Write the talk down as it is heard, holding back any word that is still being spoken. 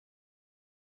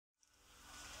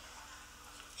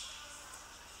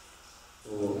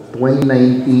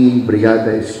2019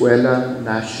 Brigada Eskwela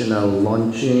National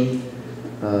Launching,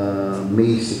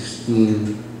 May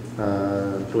 16,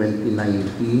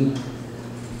 2019.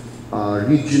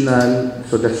 Regional,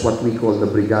 so that's what we call the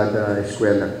Brigada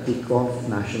Eskwela Kickoff,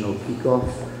 National Kickoff,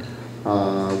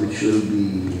 which will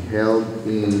be held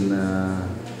in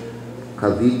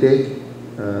Cavite,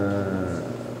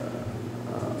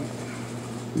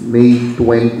 May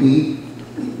 20,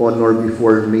 on or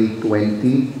before May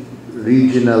 20.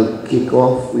 Regional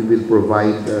kickoff, we will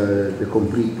provide the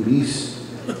complete list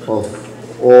of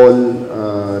all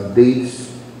dates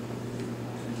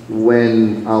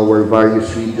when our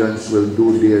various regions will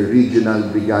do their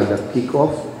regional brigada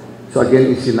kickoff. So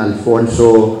again, it's in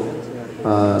Alfonso.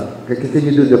 Can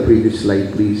you do the previous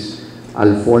slide, please?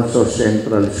 Alfonso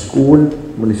Central School,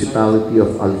 Municipality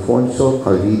of Alfonso,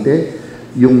 Cavite.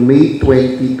 Yung May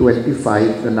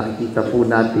 2025 na nakikita po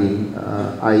natin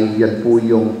ay yan po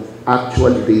yung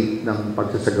actual date ng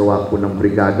pagsasagawa po ng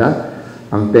brigada.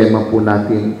 Ang tema po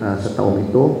natin sa taong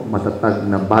ito, matatag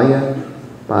na bayan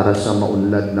para sa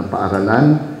maunlad na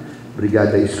paaralan.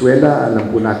 Brigada Eskwela,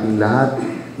 alam po natin lahat,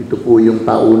 ito po yung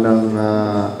taunang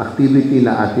activity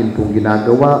na atin pong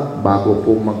ginagawa bago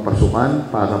po magpasukan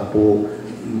para po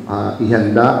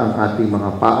ihanda ang ating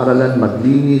mga paaralan,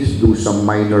 maglinis, do some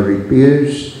minor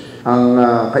repairs. Ang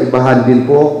kaibahan din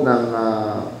po ng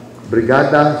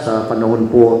brigada sa panahon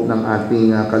po ng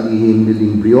ating kalihim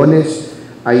niling Briones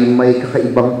ay may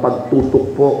kakaibang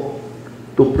pagtutok po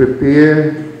to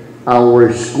prepare our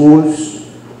schools,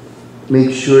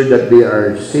 make sure that they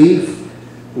are safe.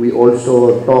 We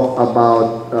also talk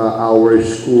about our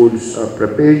schools'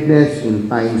 preparedness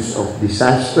in times of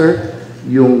disaster.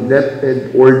 Yung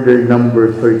DepEd Order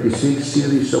number 36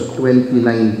 series of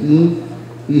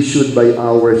 2019 issued by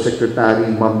our Secretary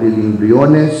Ma'am Liling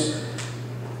Briones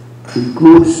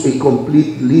includes a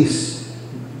complete list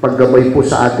paggabay po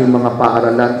sa ating mga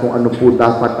paaralan kung ano po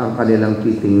dapat ang kanilang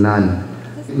titingnan.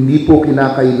 Hindi po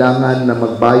kinakailangan na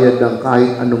magbayad ng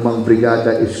kahit anumang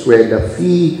Brigada Eskwela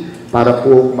fee para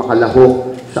po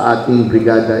makalahok sa ating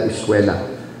Brigada Eskwela.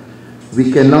 We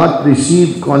cannot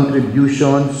receive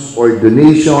contributions or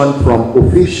donation from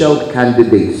official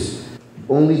candidates.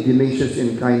 Only donations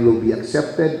in kind will be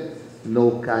accepted.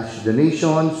 No cash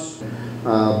donations.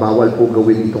 Bawal po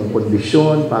gawin itong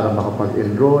kondisyon para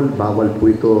makapag-enroll. Bawal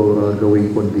po ito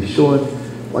gawing kondisyon.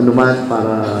 Ano man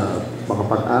para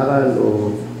makapag-aral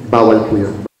o bawal po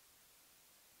yun.